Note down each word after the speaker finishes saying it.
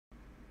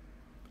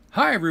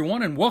Hi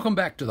everyone, and welcome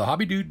back to the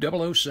Hobby Dude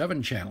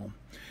 007 channel.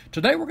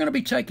 Today we're going to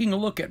be taking a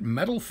look at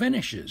metal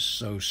finishes,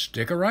 so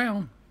stick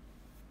around.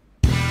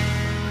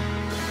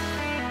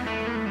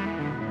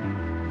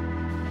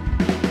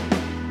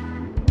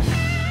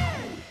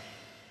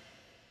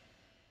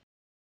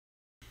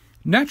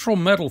 Natural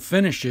metal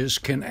finishes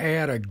can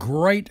add a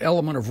great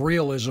element of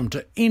realism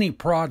to any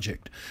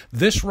project.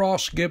 This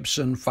Ross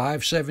Gibson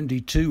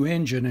 572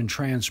 engine and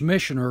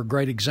transmission are a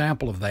great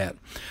example of that.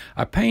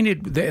 I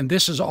painted, and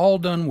this is all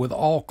done with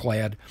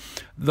all-clad.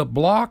 The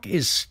block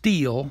is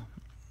steel.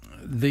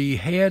 The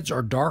heads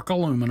are dark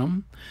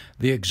aluminum.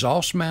 The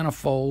exhaust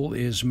manifold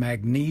is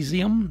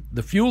magnesium.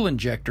 The fuel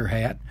injector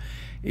hat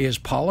is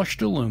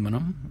polished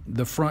aluminum.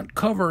 The front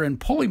cover and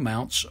pulley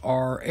mounts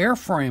are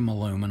airframe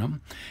aluminum,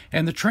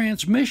 and the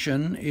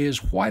transmission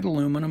is white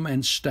aluminum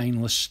and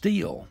stainless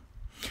steel.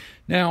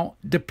 Now,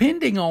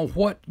 depending on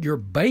what your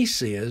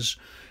base is,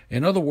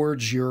 in other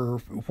words,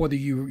 whether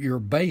your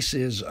base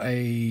is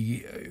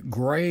a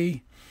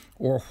gray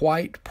or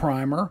white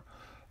primer,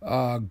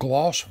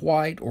 gloss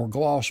white or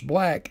gloss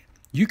black,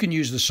 you can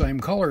use the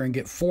same color and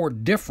get 4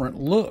 different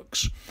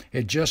looks.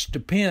 It just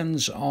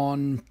depends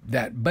on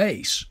that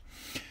base.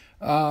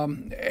 What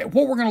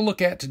we're going to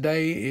look at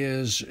today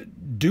is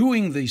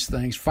doing these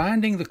things,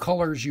 finding the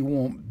colors you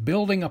want,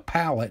 building a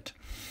palette,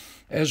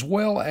 as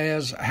well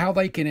as how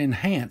they can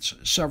enhance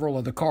several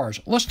of the cars.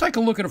 Let's take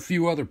a look at a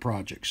few other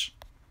projects.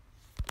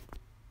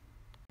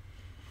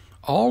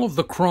 All of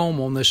the chrome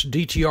on this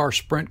DTR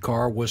Sprint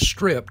car was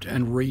stripped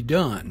and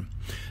redone.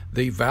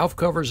 The valve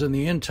covers in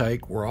the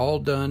intake were all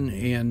done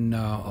in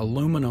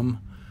aluminum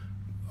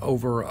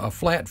over a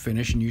flat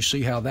finish, and you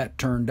see how that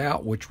turned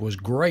out, which was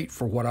great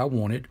for what I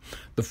wanted.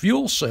 The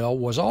fuel cell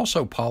was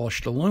also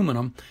polished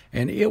aluminum,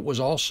 and it was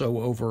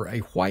also over a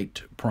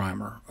white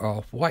primer,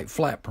 a white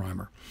flat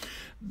primer.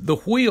 The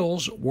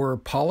wheels were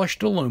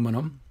polished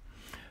aluminum.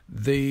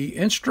 The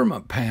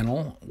instrument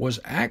panel was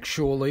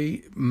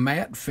actually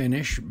matte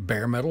finish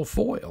bare metal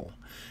foil.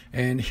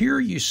 And here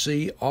you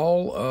see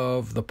all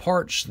of the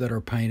parts that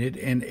are painted,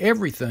 and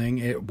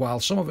everything,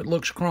 while some of it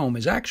looks chrome,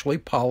 is actually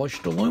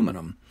polished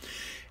aluminum.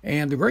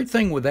 And the great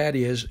thing with that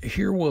is,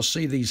 here we'll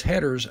see these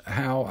headers,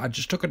 how I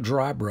just took a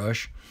dry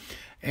brush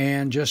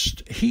and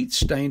just heat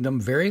stained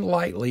them very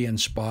lightly in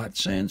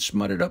spots and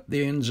smutted up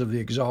the ends of the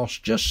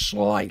exhaust just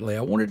slightly.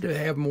 I wanted to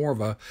have more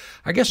of a,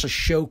 I guess, a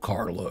show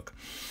car look.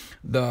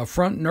 The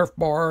front Nerf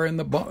bar and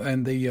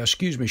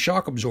the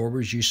shock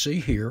absorbers you see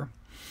here.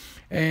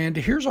 And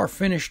here's our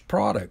finished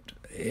product,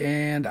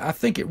 and I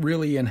think it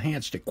really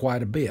enhanced it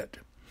quite a bit.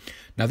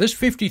 Now, this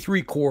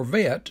 53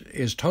 Corvette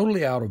is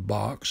totally out of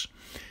box,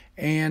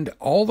 and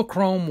all the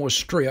chrome was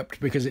stripped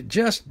because it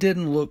just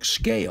didn't look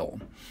scale.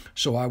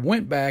 So I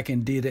went back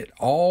and did it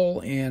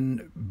all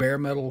in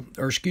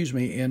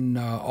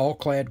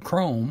all-clad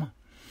chrome,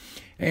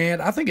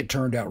 and I think it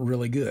turned out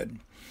really good.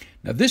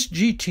 Now, this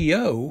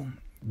GTO,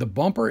 the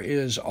bumper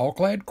is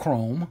all-clad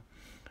chrome.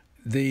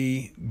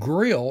 The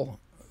grill,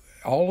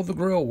 all of the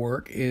grill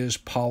work is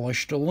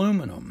polished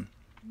aluminum,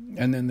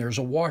 and then there's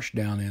a wash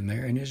down in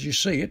there, and as you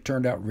see, it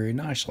turned out very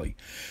nicely.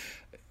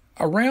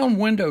 Around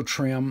window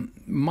trim,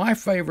 my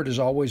favorite has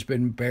always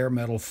been bare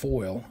metal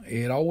foil.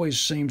 It always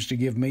seems to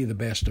give me the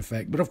best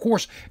effect. But of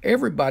course,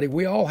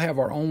 we all have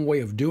our own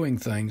way of doing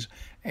things,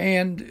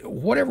 and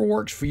whatever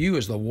works for you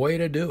is the way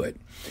to do it.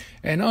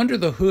 And under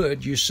the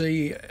hood, you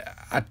see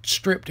I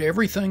stripped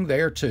everything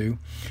there too.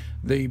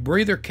 The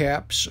breather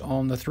caps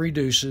on the 3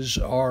 deuces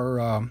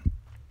are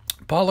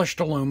polished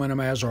aluminum,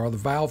 as are the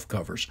valve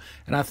covers,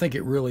 and I think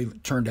it really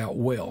turned out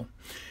well.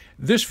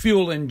 This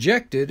fuel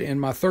injected in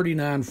my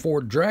 39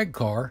 Ford drag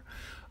car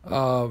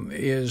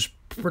is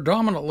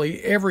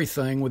predominantly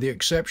everything, with the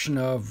exception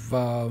of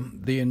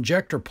the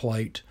injector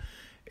plate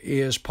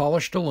is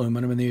polished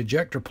aluminum and the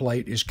ejector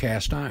plate is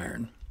cast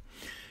iron.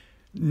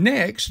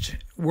 Next,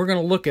 we're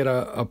going to look at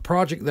a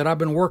project that I've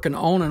been working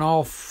on and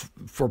off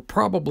for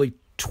probably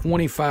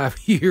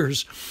 25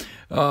 years,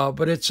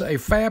 but it's a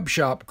fab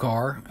shop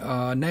car,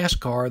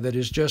 NASCAR, that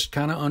is just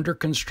kind of under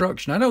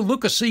construction. I know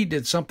Lucas C.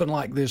 did something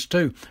like this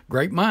too.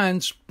 Great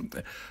minds.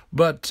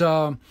 But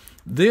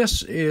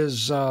this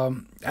is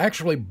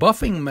actually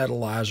buffing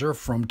metallizer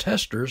from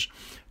Testors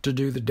to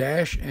do the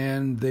dash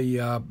and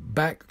the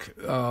back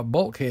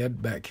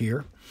bulkhead back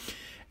here.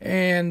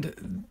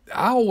 And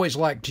I always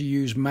like to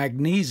use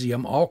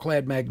magnesium,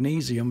 all-clad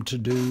magnesium, to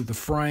do the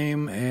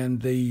frame and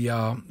the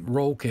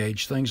roll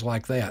cage, things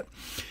like that.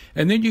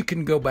 And then you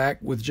can go back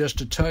with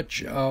just a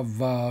touch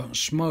of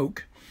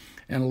smoke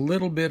and a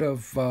little bit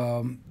of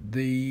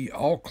the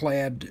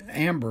all-clad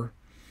amber,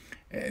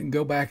 and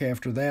go back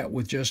after that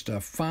with just a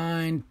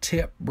fine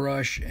tip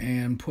brush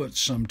and put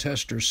some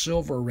Testors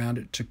silver around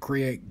it to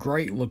create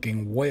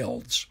great-looking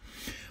welds.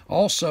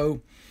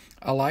 Also,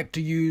 I like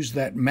to use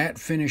that matte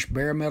finish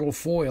bare metal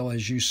foil,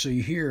 as you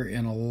see here,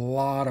 in a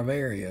lot of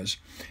areas.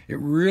 It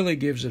really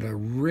gives it a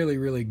really,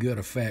 really good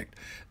effect.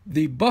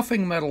 The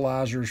buffing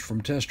metallizers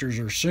from Testors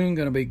are soon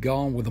going to be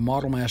gone with the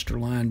Model Master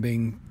line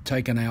being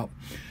taken out.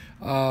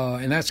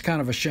 And that's kind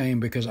of a shame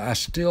because I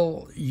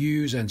still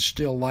use and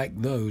still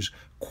like those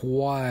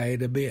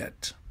quite a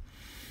bit.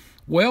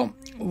 Well,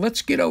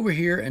 let's get over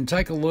here and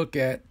take a look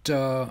at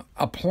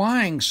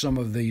applying some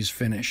of these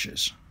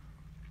finishes.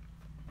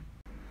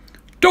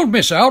 Don't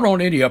miss out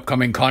on any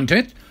upcoming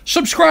content.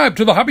 Subscribe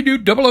to the Hobby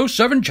Dude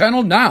 007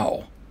 channel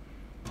now,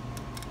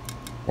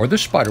 or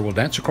this spider will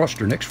dance across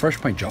your next fresh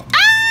paint job.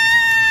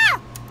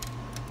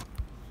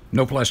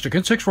 No plastic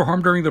insects were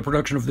harmed during the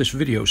production of this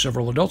video.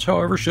 Several adults,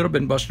 however, should have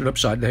been busted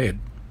upside the head.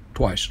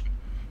 Twice.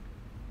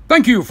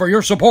 Thank you for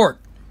your support.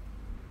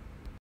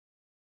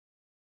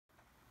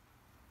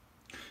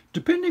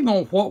 Depending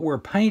on what we're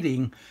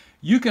painting,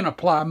 you can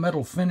apply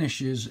metal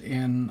finishes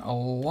in a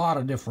lot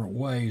of different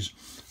ways.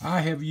 I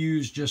have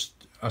used just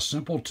a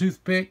simple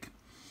toothpick.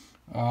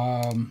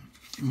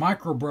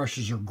 Micro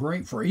brushes are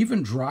great for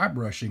even dry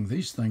brushing.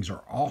 These things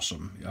are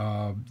awesome.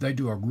 They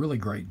do a really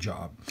great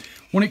job.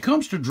 When it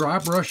comes to dry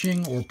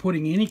brushing or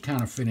putting any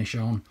kind of finish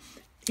on,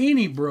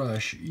 any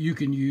brush you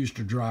can use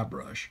to dry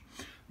brush.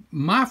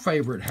 My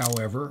favorite,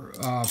 however,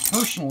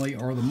 personally,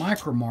 are the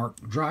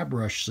Micromark dry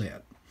brush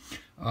set.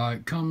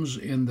 It comes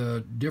in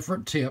the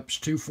different tips,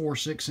 2, 4,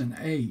 6, and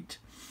 8.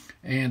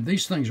 And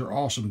these things are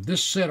awesome.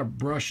 This set of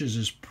brushes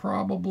is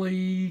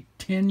probably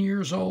 10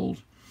 years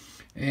old.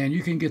 And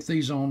you can get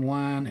these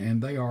online,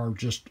 and they are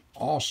just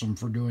awesome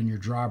for doing your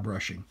dry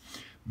brushing.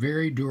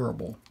 Very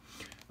durable.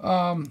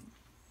 When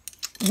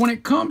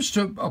it comes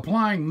to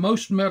applying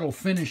most metal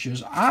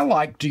finishes, I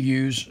like to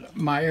use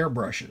my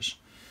airbrushes.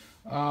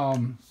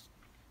 I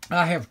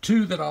have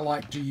two that I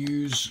like to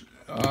use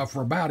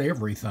for about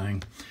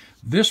everything.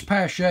 This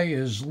Pache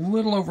is a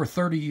little over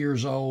 30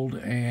 years old,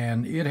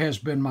 and it has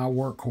been my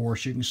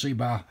workhorse. You can see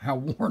by how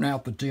worn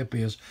out the tip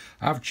is.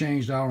 I've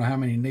changed I don't know how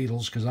many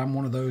needles because I'm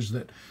one of those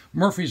that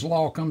Murphy's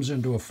Law comes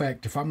into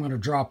effect. If I'm going to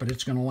drop it,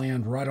 it's going to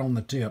land right on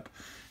the tip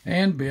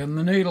and bend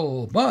the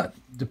needle. But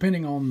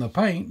depending on the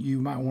paint, you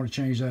might want to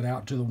change that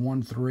out to the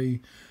 1-3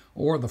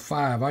 or the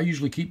 5. I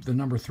usually keep the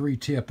number 3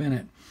 tip in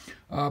it,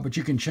 but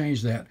you can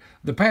change that.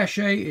 The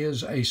Pache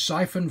is a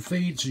siphon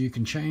feed, so you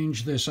can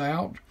change this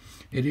out.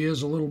 It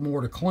is a little more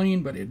to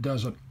clean, but it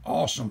does an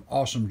awesome,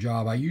 awesome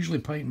job. I usually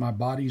paint my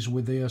bodies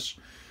with this.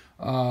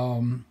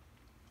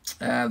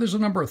 There's a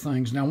number of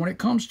things. Now, when it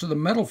comes to the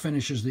metal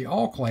finishes, the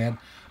all-clad,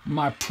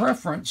 my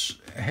preference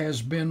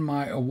has been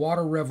my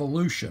Water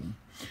Revolution.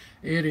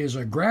 It is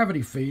a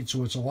gravity feed,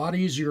 so it's a lot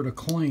easier to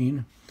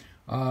clean.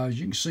 As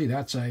you can see,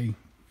 that's a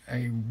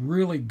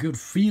really good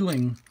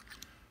feeling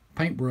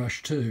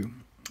paintbrush too.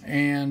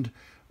 And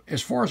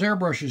as far as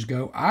airbrushes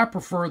go, I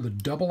prefer the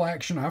double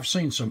action. I've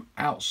seen some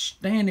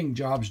outstanding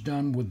jobs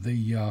done with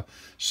the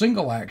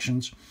single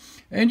actions,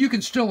 and you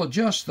can still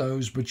adjust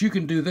those, but you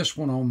can do this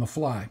one on the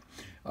fly.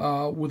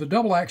 With a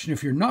double action,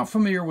 if you're not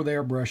familiar with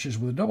airbrushes,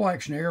 with a double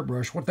action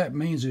airbrush, what that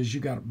means is you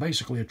got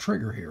basically a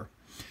trigger here.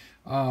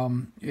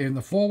 In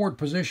the forward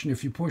position,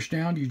 if you push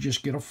down, you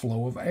just get a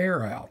flow of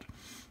air out.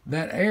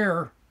 That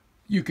air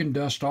you can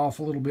dust off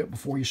a little bit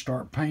before you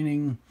start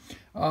painting,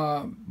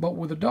 but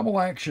with a double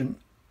action,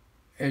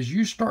 as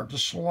you start to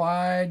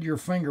slide your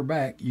finger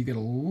back, you get a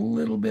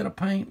little bit of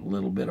paint,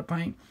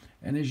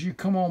 and as you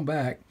come on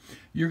back,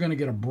 you're going to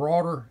get a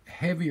broader,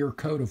 heavier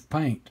coat of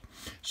paint.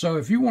 So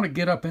if you want to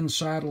get up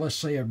inside, let's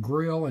say, a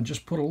grill and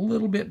just put a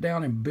little bit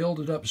down and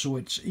build it up so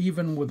it's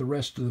even with the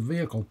rest of the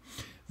vehicle,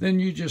 then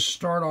you just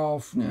start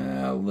off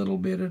a little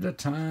bit at a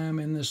time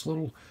in this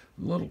little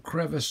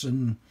crevice,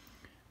 and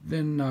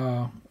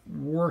then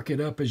work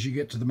it up as you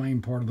get to the main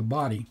part of the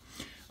body.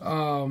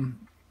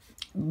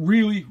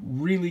 Really,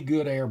 really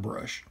good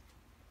airbrush.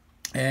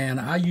 And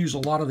I use a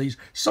lot of these.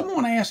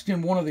 Someone asked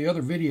in one of the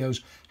other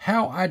videos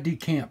how I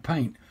decant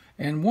paint.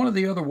 And one of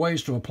the other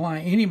ways to apply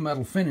any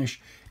metal finish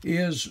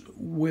is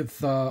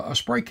with a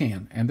spray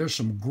can. And there's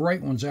some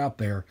great ones out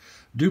there.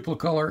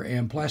 Duplicolor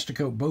and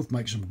Plasticoat both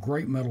make some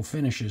great metal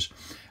finishes.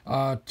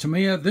 To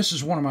me, this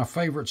is one of my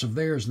favorites of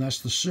theirs, and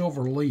that's the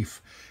Silver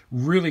Leaf.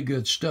 Really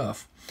good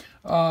stuff.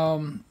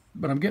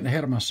 But I'm getting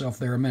ahead of myself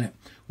there a minute.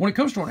 When it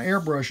comes to an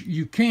airbrush,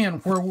 you can,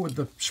 where with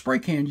the spray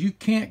can, you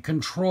can't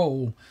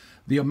control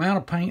the amount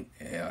of paint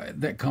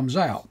that comes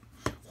out.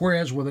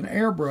 Whereas with an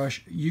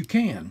airbrush, you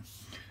can.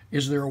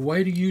 Is there a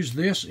way to use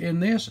this in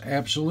this?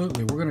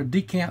 Absolutely. We're going to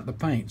decant the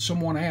paint.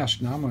 Someone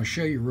asked, and I'm going to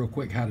show you real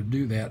quick how to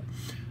do that,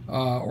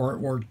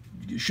 or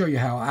show you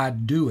how I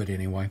do it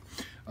anyway.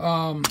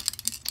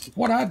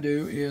 What I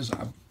do is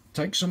I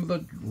take some of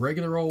the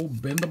regular old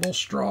bendable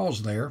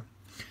straws there,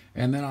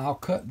 and then I'll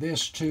cut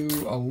this to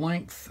a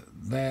length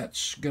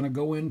that's going to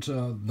go into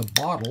the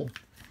bottle.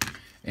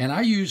 And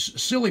I use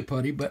silly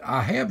putty, but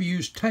I have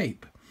used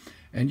tape.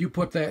 And you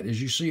put that,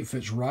 as you see, it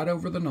fits right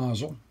over the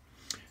nozzle.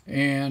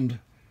 And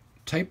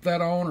tape that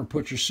on, or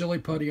put your silly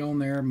putty on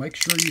there. Make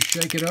sure you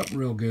shake it up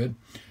real good.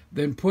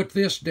 Then put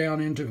this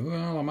down into,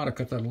 well, I might have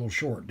cut that a little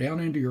short,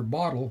 down into your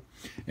bottle.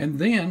 And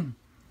then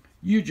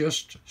you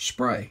just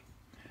spray.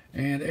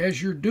 And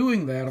as you're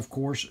doing that, of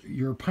course,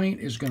 your paint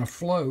is going to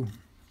flow.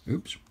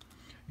 Oops.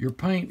 Your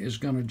paint is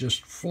going to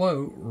just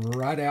flow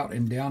right out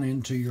and down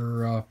into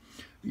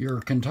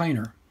your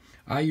container.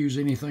 I use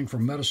anything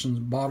from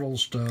medicine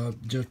bottles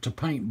to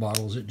paint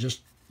bottles. It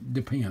just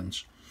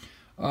depends.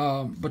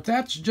 But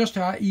that's just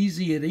how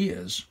easy it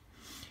is.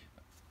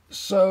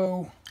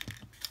 So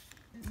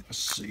let's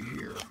see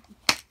here.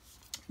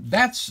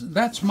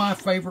 That's my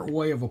favorite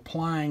way of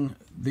applying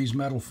these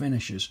metal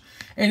finishes.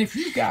 And if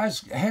you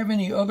guys have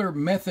any other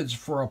methods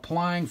for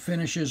applying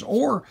finishes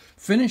or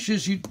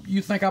finishes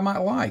you think I might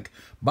like,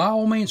 by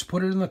all means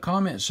put it in the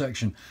comment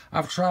section.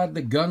 I've tried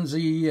the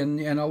Gunzy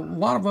and a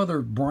lot of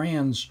other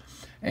brands,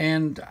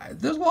 and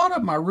there's a lot of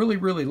them I really,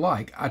 really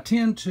like. I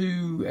tend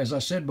to, as I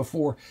said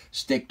before,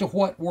 stick to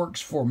what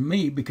works for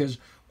me, because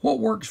what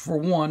works for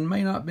one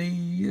may not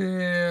be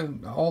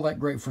all that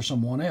great for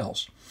someone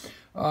else.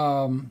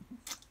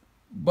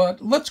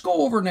 But let's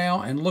go over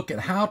now and look at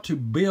how to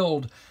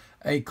build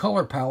a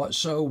color palette.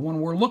 So when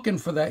we're looking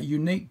for that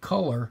unique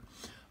color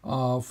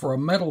for a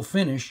metal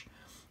finish,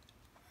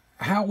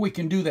 how we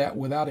can do that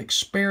without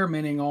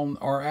experimenting on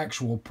our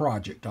actual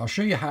project. I'll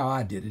show you how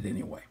I did it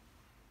anyway.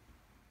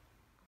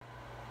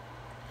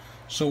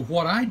 So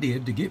what I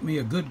did to get me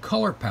a good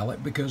color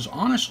palette, because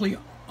honestly,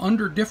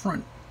 under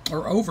different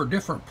or over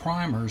different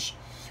primers,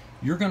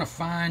 you're going to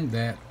find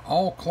that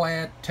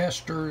All-Clad,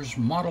 Testors,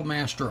 Model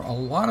Master, a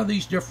lot of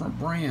these different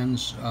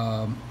brands,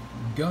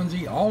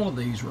 Gunzy, all of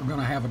these are going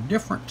to have a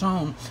different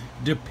tone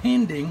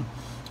depending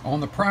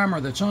on the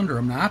primer that's under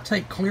them. Now I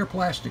take clear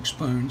plastic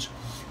spoons,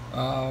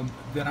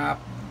 then I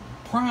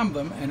prime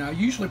them, and I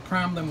usually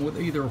prime them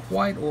with either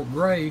white or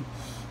gray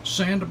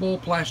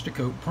sandable plastic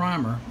coat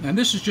primer. And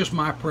this is just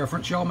my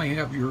preference. Y'all may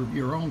have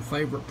your own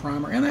favorite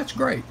primer, and that's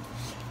great.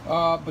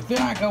 But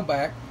then I go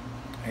back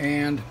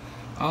and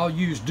I'll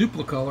use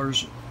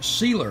Duplicolor's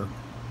sealer.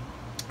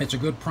 It's a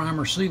good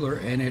primer sealer,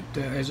 and it,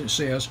 as it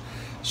says,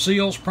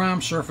 seals,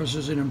 primes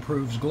surfaces, and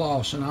improves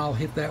gloss. And I'll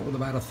hit that with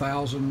about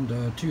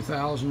 1,000,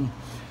 2,000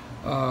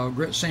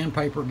 grit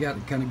sandpaper,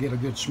 kind of get a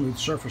good smooth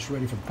surface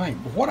ready for the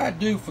paint. But what I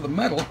do for the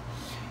metal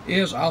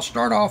is I'll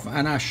start off,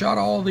 and I shot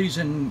all these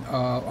in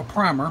a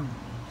primer.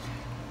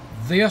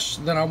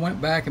 Then I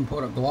went back and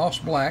put a gloss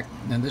black,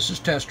 and this is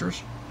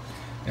Testors,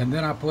 and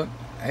then I put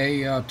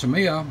a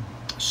Tamiya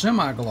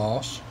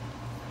semi-gloss,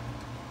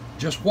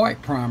 just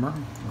white primer,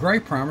 gray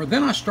primer.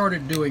 Then I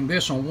started doing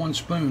this on one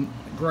spoon,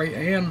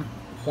 gray and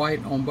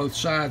white on both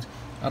sides.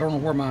 I don't know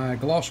where my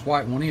gloss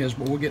white one is,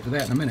 but we'll get to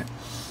that in a minute.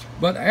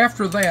 But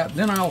after that,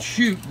 then I'll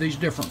shoot these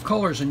different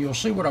colors, and you'll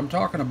see what I'm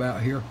talking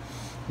about here.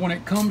 When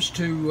it comes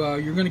to,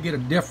 you're going to get a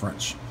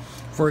difference.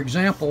 For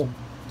example,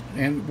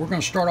 and we're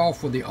going to start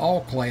off with the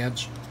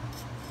All-Clads.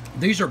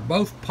 These are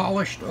both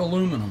polished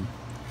aluminum.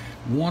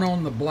 One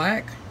on the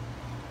black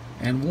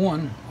and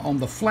one on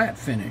the flat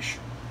finish.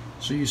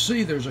 So you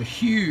see there's a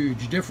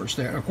huge difference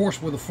there. Of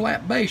course, with a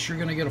flat base, you're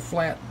going to get a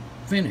flat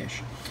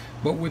finish.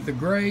 But with the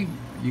gray,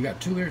 you got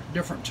two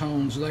different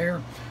tones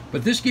there.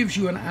 But this gives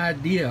you an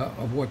idea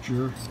of what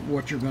you're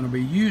going to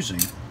be using.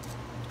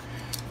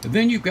 And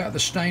then you've got the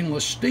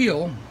stainless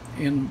steel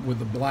in with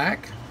the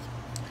black,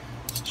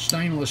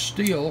 stainless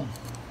steel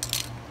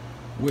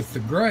with the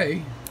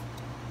gray,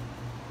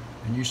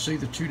 and you see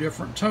the two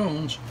different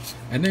tones,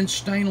 and then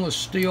stainless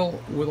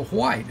steel with a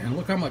white. And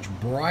look how much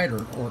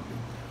brighter or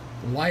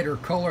lighter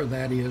color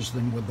that is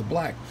than with the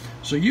black.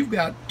 So you've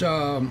got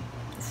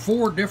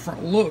 4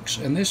 different looks,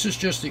 and this is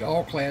just the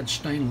All-Clad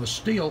stainless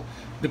steel,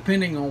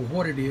 depending on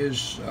what it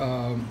is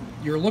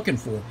you're looking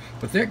for.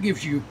 But that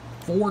gives you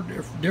 4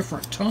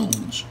 different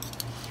tones.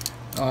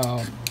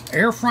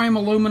 Airframe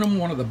aluminum,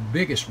 one of the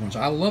biggest ones.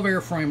 I love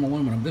airframe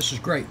aluminum. This is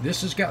great.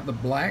 This has got the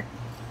black,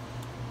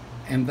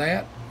 and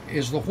that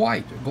is the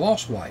white,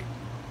 gloss white.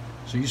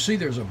 So you see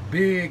there's a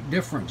big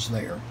difference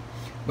there,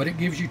 but it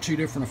gives you 2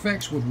 different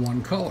effects with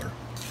one color.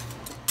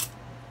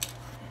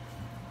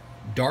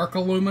 Dark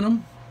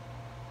aluminum,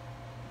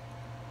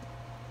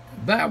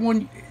 that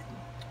one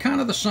kind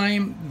of the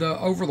same. The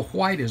over the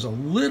white is a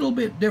little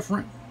bit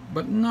different,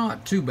 but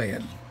not too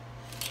bad.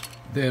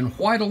 Then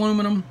white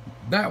aluminum,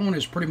 that one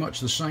is pretty much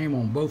the same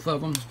on both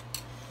of them,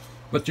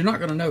 but you're not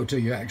going to know till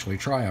you actually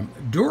try them.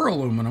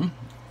 Duraluminum,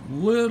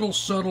 little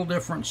subtle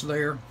difference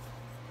there.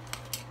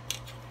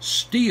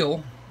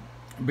 Steel,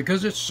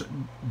 because it's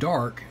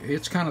dark,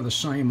 it's kind of the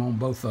same on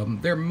both of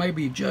them. There may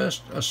be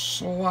just a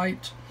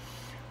slight,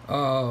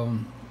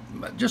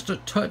 just a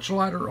touch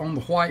lighter on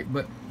the white,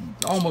 but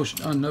almost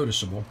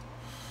unnoticeable.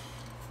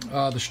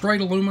 The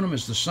straight aluminum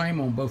is the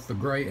same on both the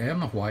gray and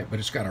the white, but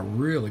it's got a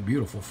really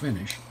beautiful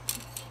finish.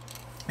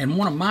 And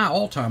one of my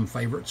all-time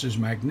favorites is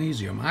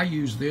magnesium. I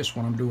use this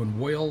when I'm doing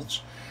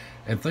welds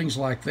and things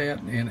like that,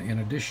 and in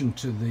addition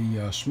to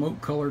the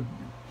smoke colored.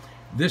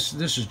 This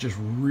is just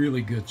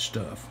really good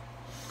stuff.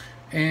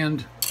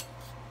 And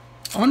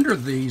under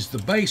these, the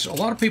base, a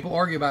lot of people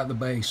argue about the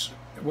base.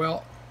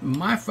 Well,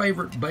 my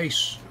favorite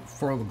base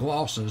for the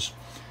glosses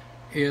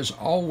has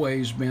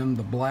always been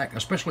the black,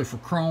 especially for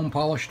chrome,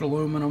 polished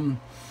aluminum,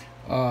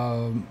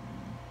 the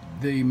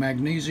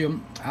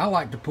magnesium. I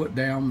like to put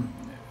down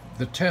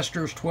the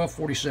Testors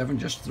 1247,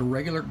 just the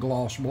regular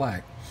gloss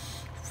black.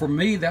 For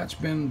me, that's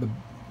been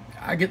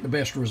I get the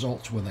best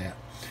results with that.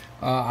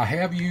 I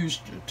have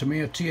used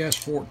Tamiya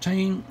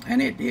TS14,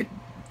 and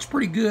it's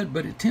pretty good,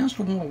 but it tends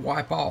to want to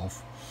wipe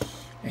off.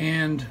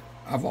 And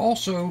I've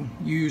also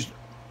used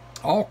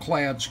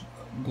All-Clad's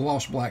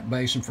gloss black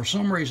base, and for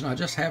some reason I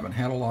just haven't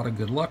had a lot of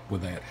good luck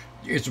with that.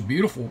 It's a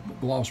beautiful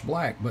gloss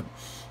black, but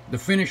the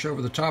finish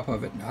over the top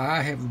of it,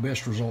 I have the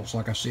best results,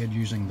 like I said,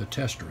 using the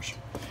testers.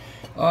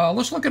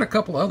 Let's look at a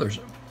couple others.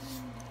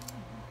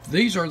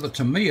 These are the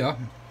Tamiya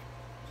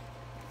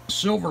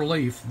Silver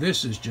Leaf.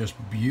 This is just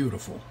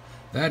beautiful.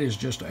 That is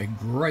just a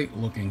great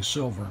looking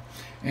silver.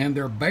 And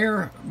their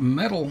bare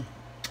metal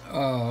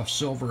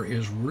silver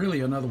is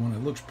really another one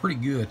that looks pretty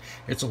good.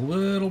 It's a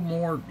little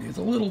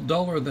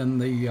duller than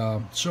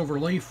the Silver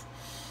Leaf,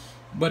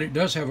 but it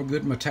does have a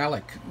good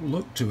metallic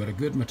look to it, a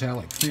good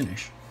metallic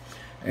finish.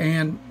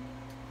 And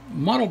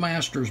Model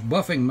Masters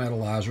buffing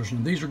metallizers,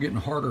 and these are getting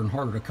harder and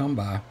harder to come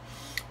by,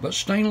 but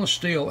stainless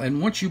steel,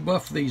 and once you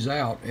buff these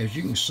out, as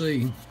you can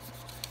see,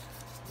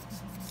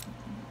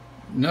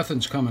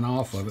 nothing's coming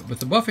off of it. But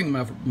the buffing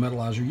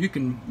metallizer, you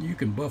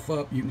can buff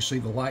up. You can see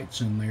the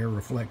lights in there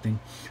reflecting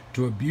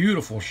to a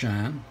beautiful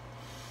shine.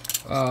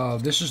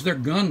 This is their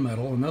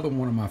gunmetal, another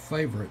one of my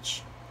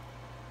favorites.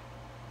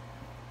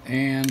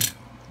 And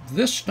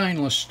this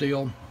stainless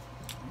steel,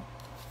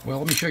 well,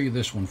 let me show you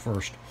this one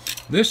first.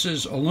 This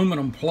is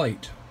aluminum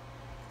plate,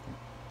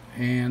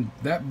 and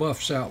that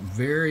buffs out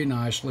very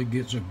nicely,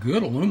 gets a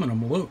good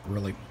aluminum look,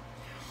 really.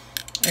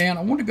 And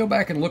I want to go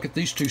back and look at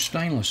these two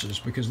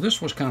stainlesses, because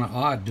this was kind of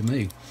odd to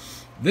me.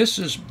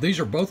 These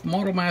are both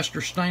Model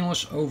Master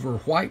stainless over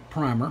white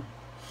primer,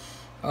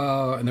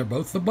 and they're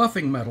both the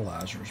buffing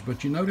metallizers.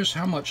 But you notice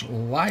how much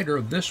lighter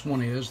this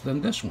one is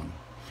than this one.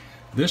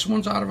 This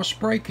one's out of a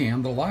spray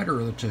can, the lighter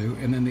of the two,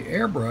 and then the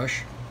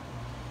airbrush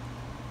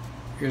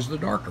is the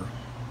darker.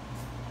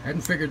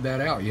 Hadn't figured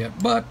that out yet,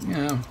 but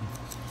yeah.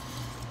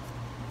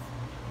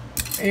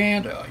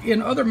 And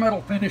in other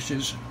metal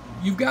finishes,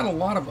 you've got a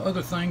lot of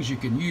other things you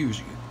can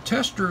use.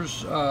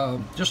 Testers,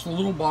 just the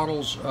little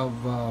bottles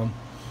of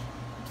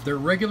their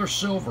regular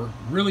silver,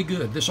 really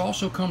good. This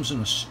also comes in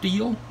a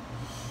steel.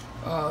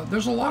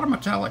 There's a lot of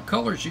metallic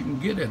colors you can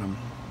get in them.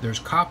 There's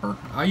copper.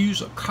 I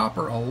use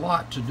copper a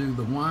lot to do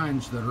the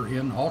winds that are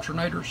in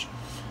alternators,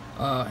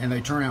 and they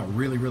turn out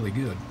really, really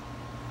good.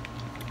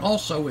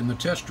 Also, in the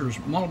Testers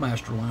Model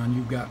Master line,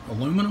 you've got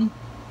aluminum,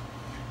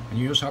 and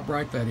you notice how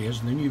bright that is.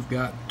 And then you've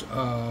got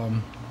I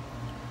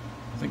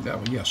think that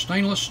one, yeah,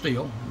 stainless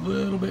steel, a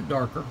little bit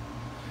darker.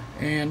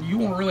 And you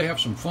want to really have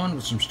some fun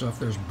with some stuff.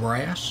 There's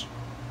brass.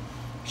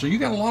 So you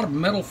got a lot of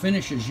metal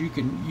finishes you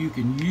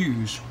can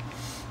use.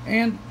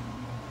 And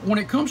when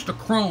it comes to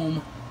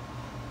chrome,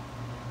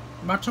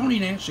 my Tony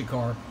Nancy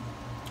car,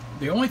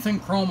 the only thing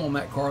chrome on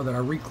that car that I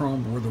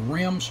re-chromed were the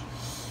rims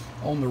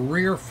on the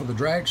rear for the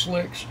drag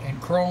slicks,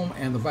 and chrome,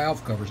 and the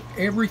valve covers.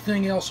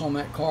 Everything else on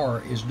that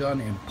car is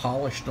done in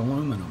polished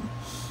aluminum.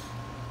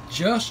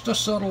 Just a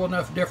subtle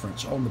enough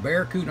difference. On the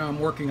Barracuda I'm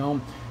working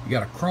on, you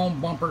got a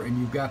chrome bumper and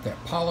you've got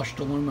that polished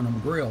aluminum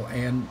grill,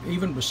 and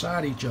even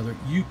beside each other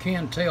you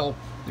can tell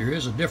there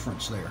is a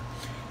difference there.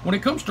 When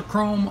it comes to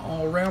chrome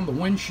all around the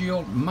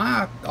windshield,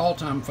 my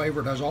all-time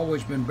favorite has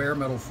always been bare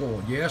metal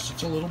foil. Yes,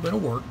 it's a little bit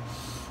of work,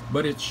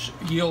 but it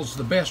yields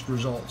the best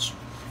results.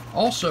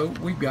 Also,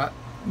 we've got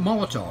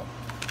Molotov.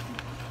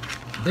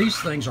 These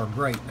things are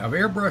great. I've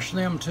airbrushed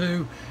them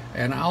too,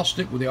 and I'll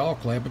stick with the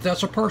All-Clad, but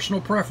that's a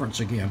personal preference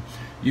again.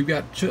 You've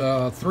got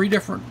 3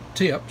 different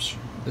tips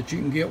that you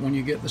can get when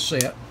you get the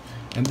set,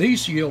 and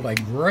these yield a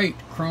great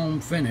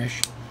chrome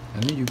finish,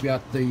 and then you've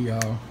got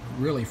the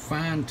really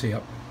fine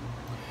tip.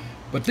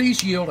 But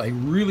these yield a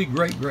really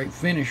great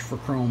finish for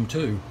chrome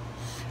too.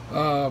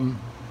 And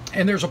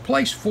there's a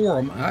place for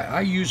them. I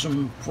use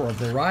them for a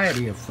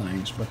variety of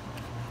things, but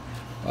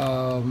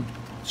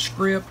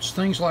scripts,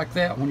 things like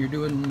that, when you're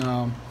doing,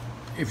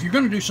 if you're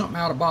going to do something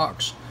out of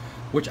box,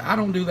 which I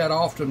don't do that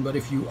often, but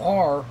if you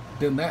are,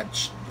 then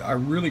that's a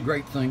really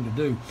great thing to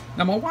do.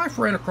 Now, my wife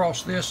ran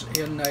across this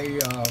in a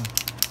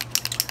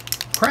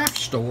craft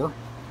store,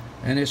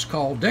 and it's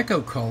called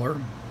Deco Color,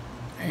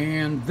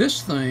 and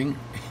this thing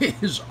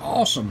is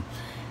awesome.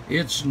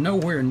 It's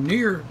nowhere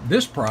near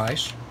this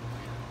price,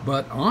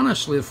 but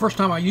honestly, the first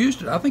time I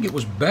used it, I think it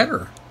was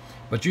better.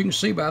 But you can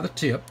see by the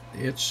tip,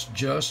 it's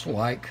just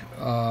like,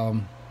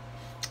 well,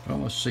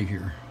 let's see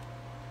here.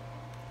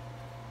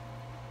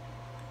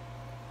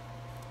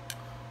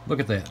 Look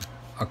at that,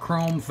 a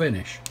chrome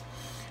finish.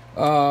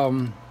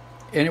 And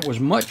it was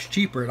much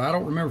cheaper. I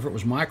don't remember if it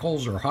was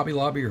Michael's or Hobby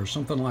Lobby or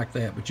something like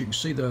that, but you can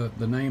see the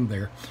name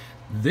there.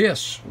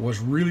 This was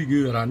really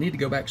good. I need to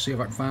go back and see if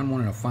I can find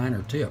one in a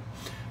finer tip.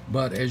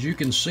 But as you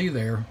can see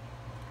there,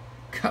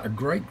 got a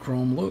great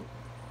chrome look.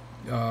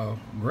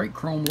 Great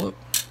chrome look.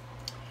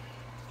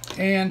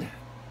 And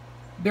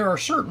there are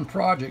certain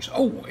projects.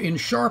 Oh, in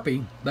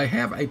Sharpie, they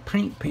have a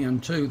paint pen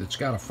too that's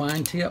got a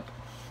fine tip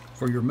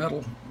for your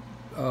metal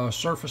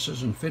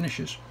surfaces and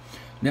finishes.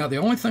 Now, the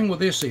only thing with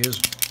this is,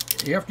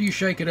 after you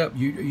shake it up,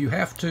 you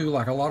have to,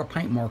 like a lot of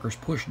paint markers,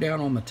 push down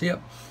on the tip.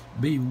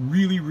 Be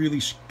really,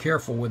 really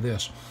careful with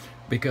this.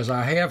 because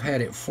I have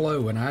had it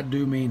flow, and I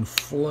do mean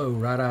flow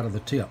right out of the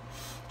tip.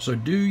 So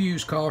do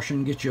use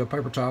caution. Get you a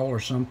paper towel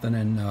or something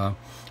and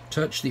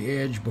touch the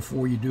edge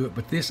before you do it.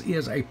 But this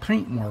is a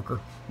paint marker,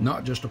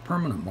 not just a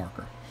permanent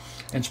marker.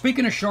 And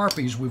speaking of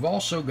Sharpies, we've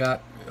also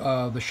got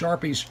the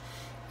Sharpies.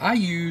 I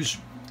use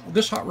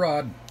this hot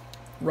rod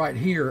right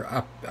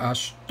here. I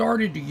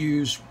started to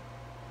use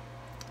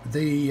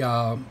the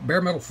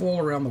bare metal foil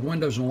around the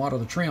windows and a lot of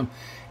the trim,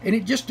 and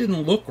it just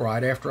didn't look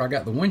right after I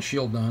got the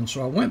windshield done.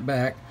 So I went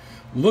back,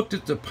 looked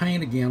at the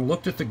paint again,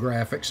 looked at the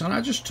graphics, and I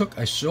just took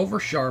a silver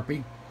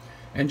Sharpie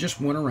and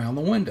just went around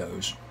the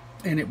windows,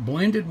 and it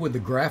blended with the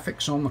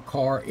graphics on the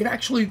car. It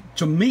actually,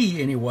 to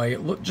me anyway,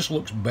 it just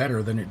looks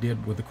better than it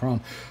did with the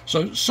chrome.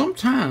 So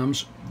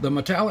sometimes the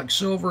metallic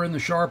silver in the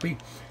Sharpie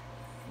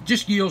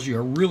just yields you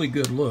a really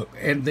good look.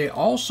 And they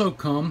also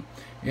come,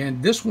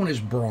 and this one is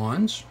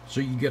bronze, so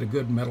you get a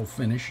good metal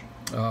finish,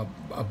 a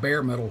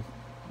bare metal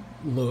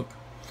look.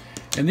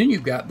 And then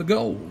you've got the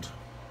gold.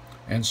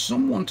 And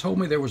someone told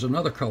me there was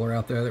another color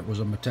out there that was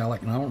a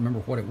metallic, and I don't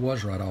remember what it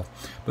was right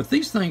off. But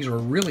these things are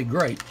really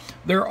great.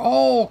 There are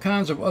all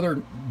kinds of other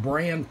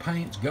brand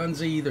paints,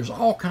 Gunsy. There's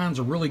all kinds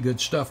of really good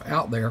stuff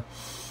out there.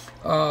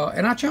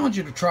 And I challenge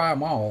you to try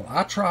them all.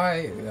 I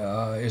try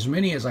as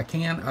many as I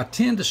can. I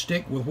tend to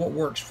stick with what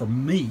works for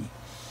me.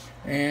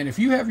 And if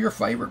you have your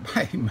favorite,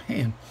 hey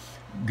man,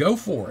 go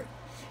for it.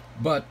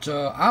 But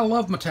I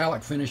love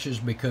metallic finishes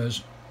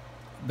because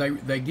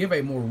they give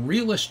a more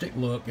realistic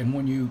look. And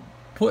when you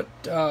put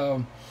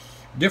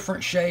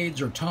different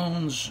shades or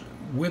tones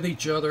with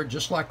each other,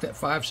 just like that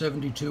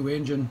 572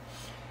 engine,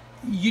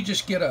 you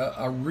just get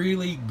a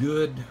really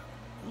good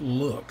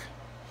look.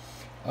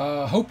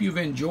 Hope you've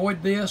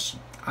enjoyed this.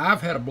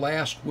 I've had a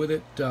blast with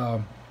it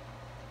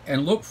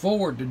and look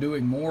forward to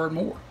doing more and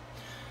more.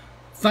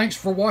 Thanks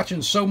for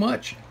watching so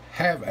much.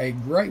 Have a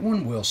great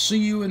one. We'll see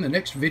you in the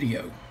next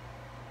video.